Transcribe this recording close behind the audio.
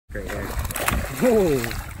Right there. Whoa! Is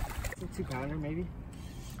it 2 pounder maybe?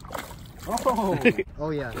 Oh! Oh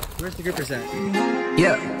yeah. Where's the grippers at?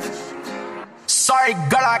 Yeah. Sorry,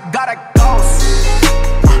 girl, I gotta go.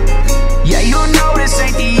 Yeah, you know this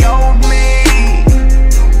ain't the old me.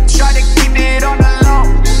 Try to keep it on the low,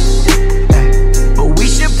 but we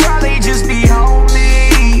should probably just be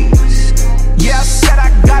homies. Yeah, I said I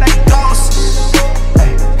gotta go.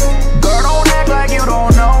 Girl, don't act like you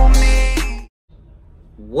don't know me.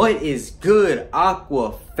 What is good,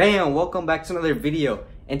 Aqua fam? Welcome back to another video.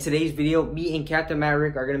 In today's video, me and Captain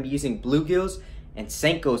Maverick are going to be using bluegills and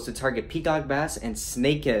senkos to target peacock bass and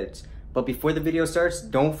snakeheads. But before the video starts,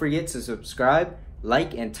 don't forget to subscribe,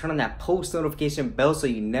 like, and turn on that post notification bell so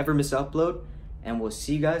you never miss an upload. And we'll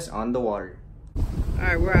see you guys on the water.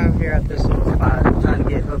 Alright, we're out here at this little spot trying to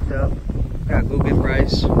get hooked up. Got Go Get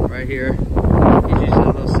Bryce right here. He's using a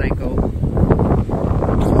little senko.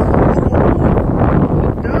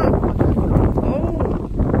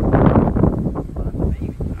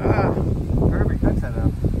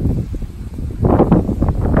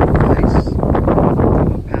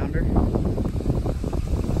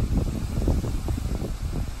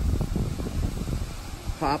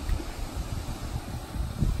 Pop.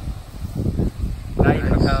 Not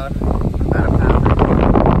even a pound. About a pound.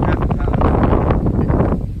 Half a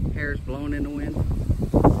pound. Hair's blowing in the wind.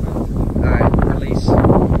 Alright, release.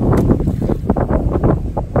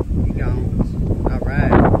 He gone.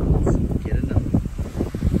 Alright. Let's get another.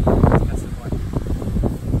 That's the one.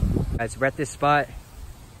 Guys, we're at this spot.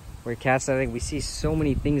 We're casting. I think we see so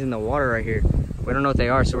many things in the water right here. We don't know what they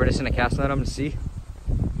are, so we're just gonna cast at them to see.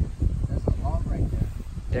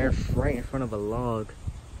 They're right in front of a log.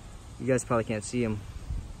 You guys probably can't see them.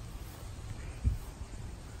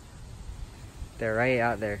 They're right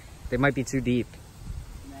out there. They might be too deep.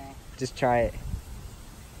 Nah. Just try it.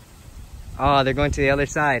 Oh, they're going to the other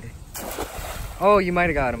side. Oh, you might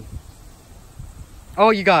have got them.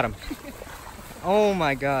 Oh, you got them. Oh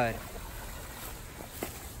my god.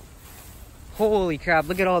 Holy crap,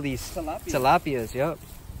 look at all these tilapias. Yep.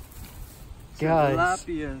 Guys.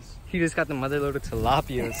 Tilapias. He just got the mother load of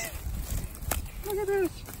tilapias. Look at this.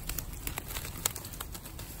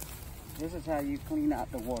 This is how you clean out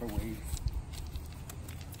the waterways.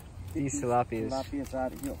 These tilapias. Tilapias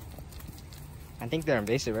out of here. I think they're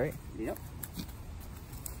invasive, right? Yep.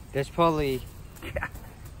 There's probably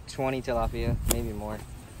 20 tilapia, maybe more.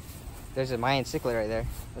 There's a Mayan cichlid right there.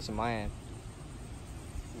 That's a Mayan.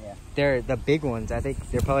 Yeah. They're the big ones. I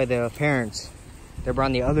think they're probably the parents. They're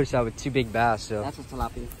on the other side with 2 big bass, so that's a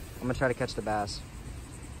tilapia. I'm gonna try to catch the bass.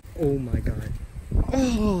 Oh my god.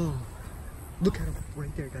 Oh! Look at him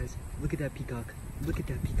right there, guys. Look at that peacock. Look at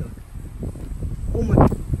that peacock. Oh my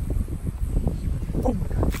god. Oh my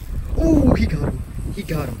god. Oh, he got him. He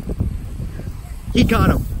got him. He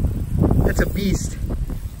got him. That's a beast.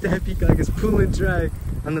 That peacock is pull and drag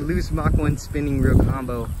on the loose Mach 1 spinning reel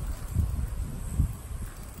combo.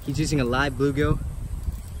 He's using a live bluegill.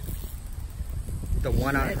 The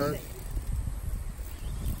 1-aught hook.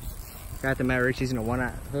 Got the Maverick using a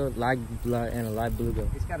 1-aught hook, live blood, and a live bluegill.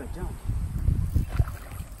 He's got to jump.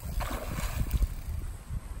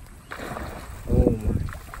 Oh my!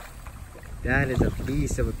 That is a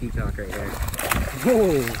beast of a peacock right there.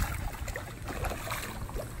 Whoa!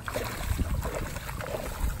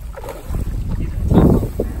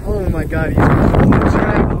 Oh my god! He's pulling and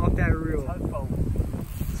drag off that reel.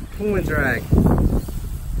 It's pull and drag.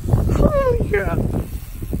 Oh yeah!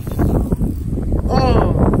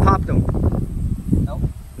 Oh, popped him. Nope.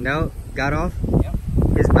 No, got off? Yep.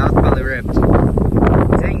 His mouth probably ripped.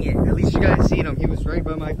 Dang it, at least you guys seen him. He was right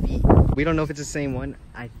by my feet. We don't know if it's the same one.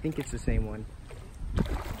 I think it's the same one.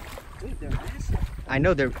 Dude, they're massive. I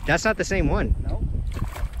know, that's not the same one. Nope.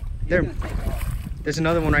 There's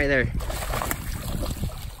another one right there.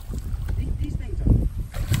 These things are...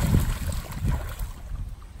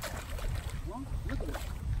 Well, look at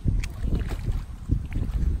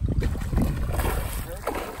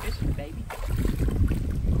this. Baby.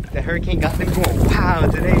 The hurricane got them going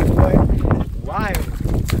wild today, boy. Wild.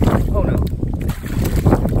 Oh no.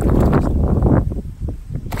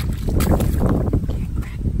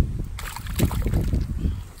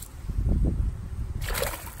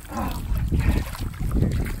 Oh my god.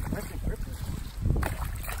 Where's the gripper?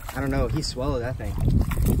 I don't know, he swallowed that thing.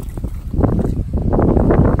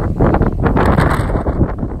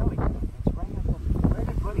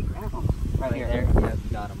 Right there. Yep,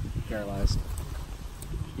 got him. Paralyzed.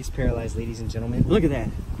 He's paralyzed, ladies and gentlemen. Look at that.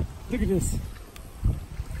 Look at this.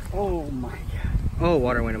 Oh my god. Oh,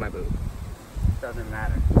 water went in my boot. Doesn't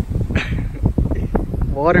matter.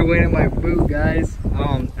 Water went in my boot, guys.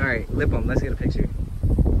 All right, lip him. Let's get a picture.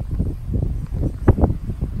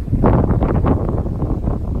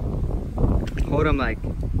 hold him like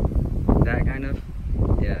that kind of.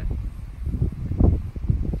 Yeah.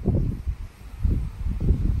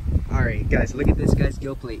 Alright guys, look at this guy's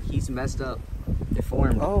gill plate. He's messed up,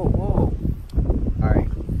 deformed. Oh, whoa. Alright,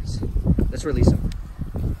 let's release him.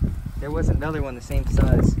 There was another one the same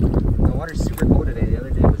size. The water's super cold today. The other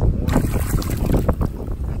day was warm.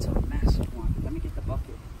 That's a massive one. Let me get the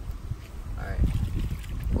bucket. Alright.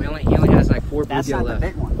 He only has like 4 bluegill left. That's not the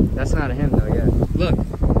big one. That's not him though, yeah. Look,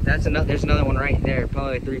 that's another. There's another one right there,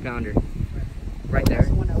 probably a 3-pounder. Right there. That's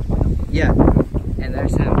the one that was with him. Yeah. And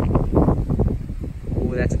there's him.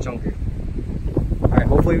 Ooh, that's a chunker. Alright,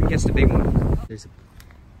 hopefully we catch the big one. There's a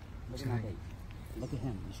giant. Look at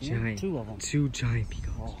him. You see him? Giant. 2 of them. 2 giant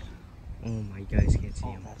peacocks. Oh. Oh my, you guys can't see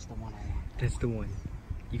him. That's the one I want. That's the one.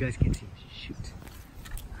 You guys can't see him. Shoot.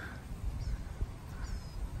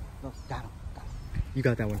 Look, got him. Got him. You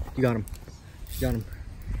got that one. You got him. You got him.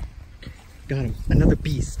 Got him. Another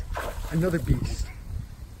beast. Another beast.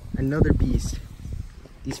 Another beast.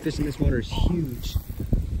 These fish in this water is huge.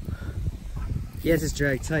 He has his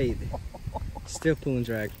drag tight. Still pulling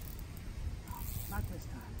drag. Not this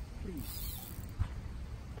time, please.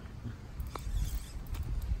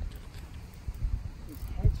 His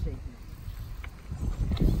head shaking.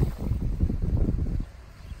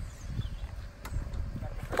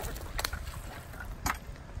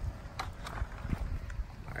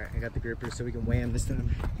 Alright, I got the gripper so we can weigh him this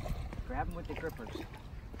time. Grab him with the grippers.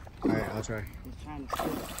 Alright, I'll try. He's trying to steal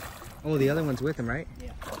it. Oh, the other one's with him, right?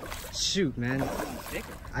 Yeah. Shoot, man. This one's bigger.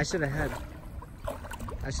 I should have had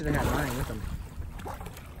mine with him.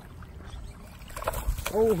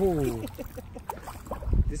 Oh,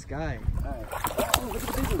 this guy. Alright. Oh, look at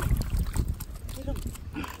the big one. Get him.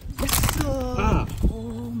 Yes, sir. Ah.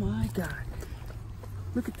 Oh my god.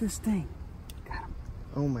 Look at this thing. Got him.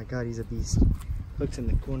 Oh my god, he's a beast. Hooked in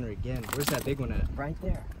the corner again. Where's that big one at? Right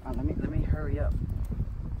there. Let me hurry up.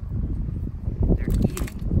 They're eating.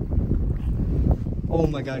 Oh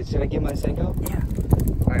my god, should I get my Senko? Yeah.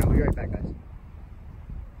 Alright, I'll be right back, guys.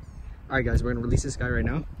 Alright guys, we're gonna release this guy right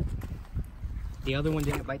now. The other one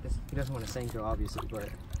didn't bite this. He doesn't want to Senko, obviously, but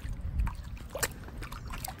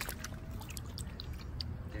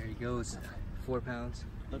there he goes. 4 pounds.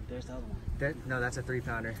 Look, there's the other one. No, that's a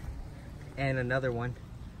 3-pounder. And another one.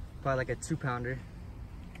 Probably like a 2-pounder.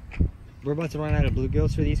 We're about to run out of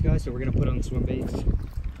bluegills for these guys, so we're gonna put on swim baits.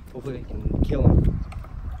 Hopefully they can kill them.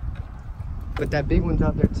 But that big one's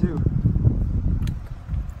out there too.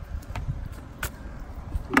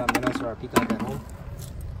 We got minnows for our peacock at home.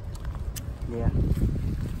 Yeah.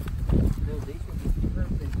 Dude, these would be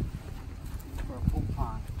perfect for a pool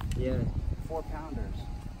pond. Yeah. 4-pounders.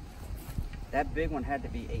 That big one had to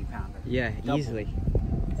be 8-pounder. Yeah, Double. easily.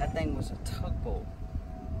 That thing was a tugboat.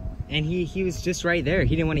 And he was just right there.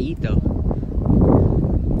 He didn't want to eat though.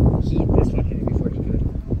 This one hit it before he could.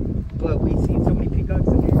 But we've seen so many peacocks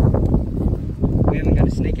in here. We haven't got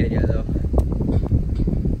a snakehead yet though.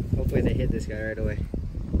 Hopefully they hit this guy right away.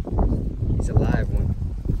 He's a live one.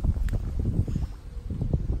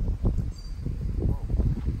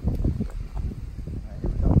 Alright, here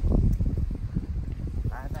we go.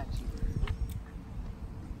 Live action.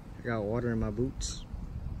 I got water in my boots.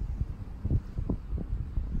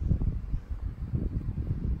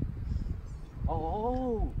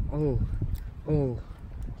 Oh, Oh, oh,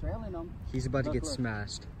 trailing them. he's about to Look, get look.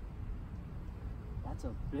 smashed. That's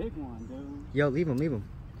a big one, dude. Yo, leave him, leave him.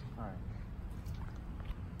 Alright.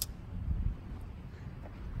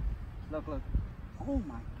 Look, look. Oh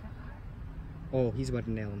my god. Oh, he's about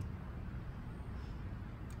to nail him.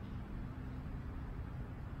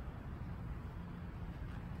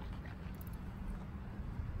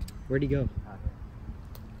 Where'd he go? Out here.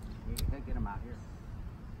 You can get him out here.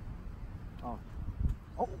 Oh.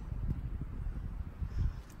 Oh.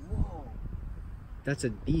 Whoa. That's a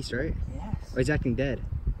beast, right? Yes. Oh, he's acting dead.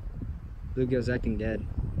 Bluegill's acting dead.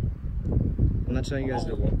 I'm not showing you guys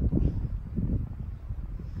the wall.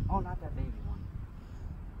 Oh, not that baby one.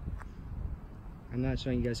 I'm not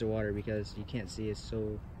showing you guys the water because you can't see. It's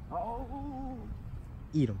so. Oh.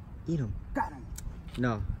 Eat him. Eat him. Got him.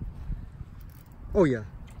 No. Oh yeah.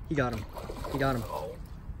 He got him. He got him.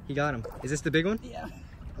 He got him. Is this the big one? Yeah.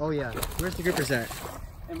 Oh yeah. Where's the grippers at?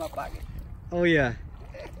 In my pocket. Oh yeah.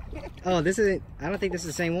 Oh, this isn't. I don't think this is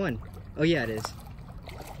the same one. Oh yeah, it is.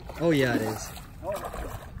 Oh yeah, it is.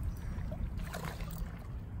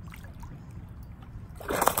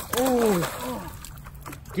 Oh.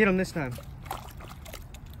 Get him this time.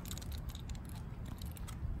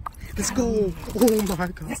 Let's go. Oh my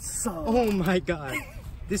god. Yes, sir. Oh my god.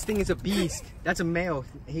 This thing is a beast. That's a male.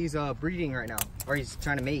 He's breeding right now. Or he's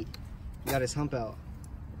trying to mate. He got his hump out.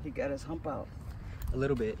 He got his hump out. A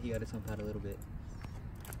little bit. He got his hump out a little bit.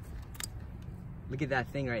 Look at that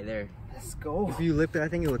thing right there. Let's go. If you lift it, I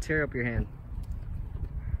think it will tear up your hand.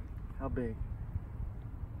 How big?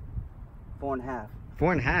 4.5.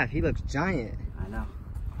 4.5. He looks giant. I know.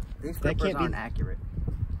 These That flippers can't be- aren't accurate.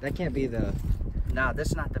 That can't be the. Nah, this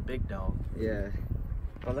is not the big dog. Yeah.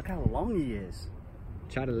 But look how long he is.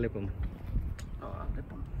 Try to lip him. Oh, I'll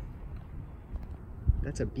lip him.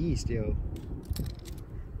 That's a beast, yo.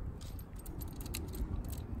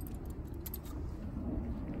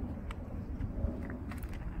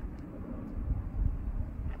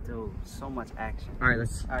 Dude, so much action. All right,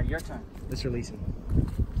 let's All right, your turn. release him.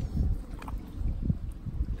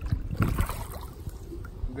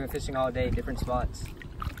 We've been fishing all day, different spots.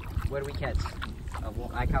 What do we catch?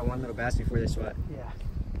 I caught one little bass before this spot. Yeah.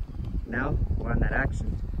 Now we're on that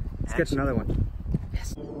action. Let's catch Action. another one.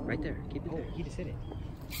 Yes, right there. Keep it there. He just hit it.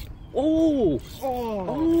 Oh! Oh!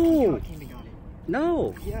 Oh! Can't be got it.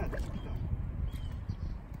 No, Yeah, that's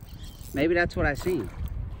maybe that's what I seen.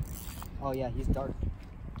 Oh yeah, he's dark.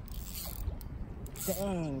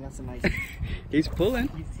 dang, that's a nice. He's pulling.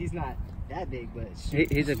 He's not that big, but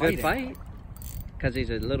He's a good fighting. fight. Because he's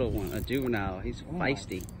a little one, a juvenile. He's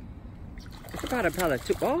feisty. It's about a probably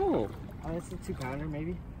two. Oh! Oh, that's a 2-pounder,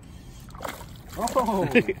 maybe. Oh!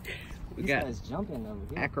 We This got guy's jumping over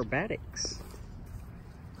here. acrobatics.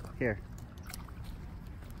 Here.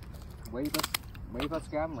 Where you supposed to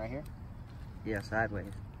grab him? Right here? Yeah, sideways.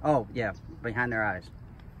 Oh, yeah, behind their eyes.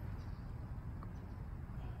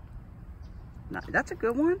 No, that's a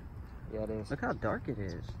good one. Yeah, it is. Look how dark it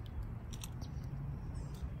is.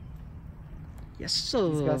 Yes,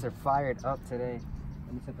 These guys sir. are fired up today.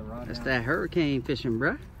 Let me set the rod That's down. that hurricane fishing,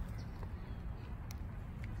 bruh.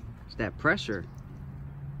 It's that pressure.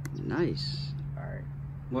 Nice. All right.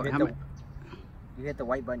 Well, you, how hit much? you hit the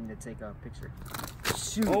white button to take a picture.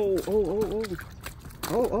 Shoot. Oh, oh, oh, oh.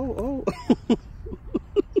 Oh, oh, oh.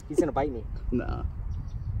 He's gonna bite me. Nah.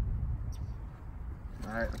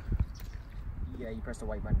 All right. Yeah, you press the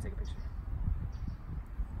white button to take a picture.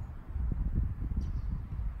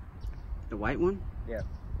 The white one? Yeah.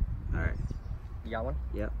 All right. You got one?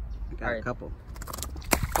 Yep. I got All a right. couple.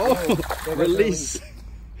 Oh, Oh, there goes the release.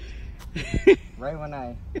 Right when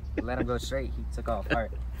I let him go straight, he took off. All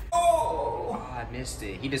right. Oh, I missed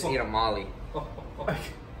it. He just ate a molly.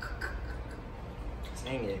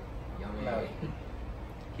 Dang it. Yummy.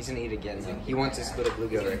 He's gonna eat again. Man. He wants this little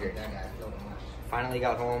bluegill right here. Finally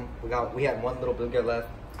got home. We had one little bluegill left,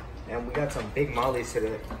 and we got some big mollies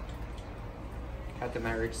today. Captain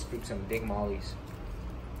Maverick scooped some big mollies.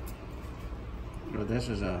 Well, this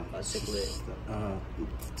is a cichlid.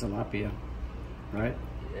 Tilapia, right?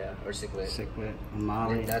 Yeah, or cichlid. Cichlid, a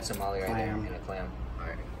molly. That's a molly right clam. there, and a clam. All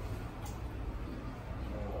right.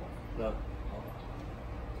 Look.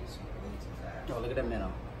 Oh, look at that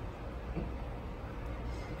minnow.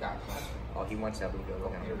 Oh, he wants that bluegill.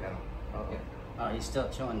 Look at him. Uh-oh. Oh, he's still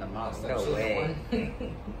chewing the molly. No way.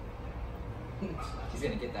 He's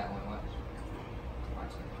gonna get that one, watch.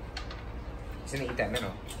 Watch it. He's gonna eat that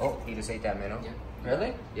minnow. Oh, he just ate that minnow? Yeah.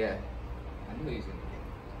 Really? Yeah. I knew he was gonna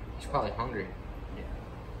get He's probably hungry. it.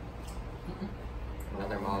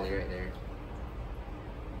 Another molly right there.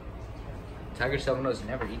 Tiger Silver-Nose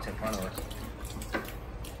never eats in front of us. Look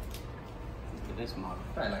at this molly.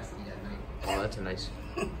 Probably likes to eat at night. Oh, that's a nice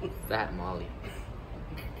fat molly.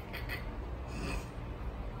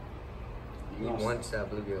 He wants that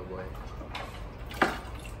bluegill, boy.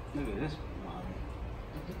 Look at this molly.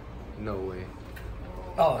 No way.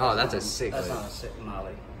 Oh, that's a not- sick That's one. not a sick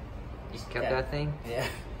molly. You kept Yeah. that thing? Yeah,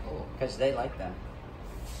 Oh, because they like them.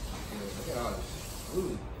 look at all this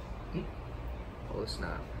food. Oh,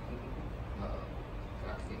 snap.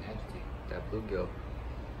 Rock's getting agitated. That bluegill.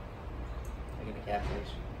 Look at the catfish.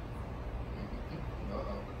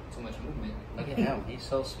 Uh-oh. Too much movement. Look at him. He's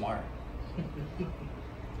so smart. Yeah,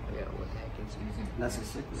 what the heck is he? That's a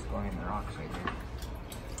cichlid. He's going in the rocks right there.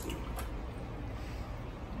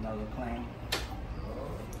 Another clam.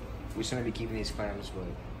 We shouldn't be keeping these clams, but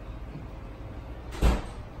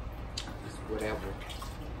it's whatever.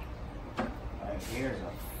 Right here's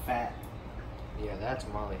a fat Yeah, that's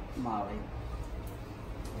molly. molly.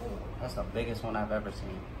 That's the biggest one I've ever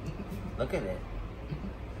seen. Look at it.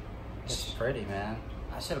 It's pretty, man.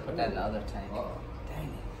 I should have put that in the other tank. Uh-oh. Dang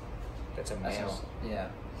it. That's a That's male. just, yeah.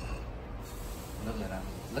 Look at him.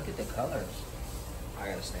 Look at the colors. I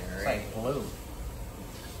gotta stand It's right. like blue.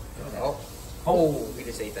 Look at that. Oh, he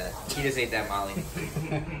just ate that. He just ate that molly.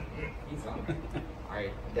 He's hungry.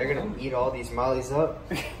 Alright, they're gonna eat all these mollies up.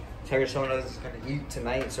 Tiger Silver-Nose is gonna eat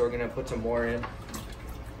tonight, so we're gonna put some more in.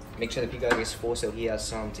 Make sure the Peacock is full so he has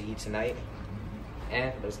some to eat tonight.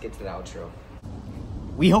 And let's get to the outro.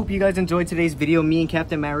 we hope you guys enjoyed today's video. Me and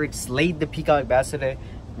Captain Maverick slayed the peacock bass today.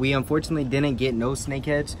 We unfortunately didn't get no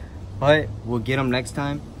snakeheads, but we'll get them next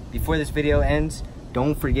time. Before this video ends,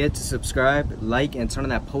 don't forget to subscribe, like, and turn on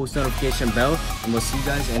that post notification bell, and we'll see you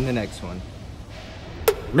guys in the next one.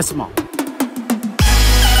 Miss them all.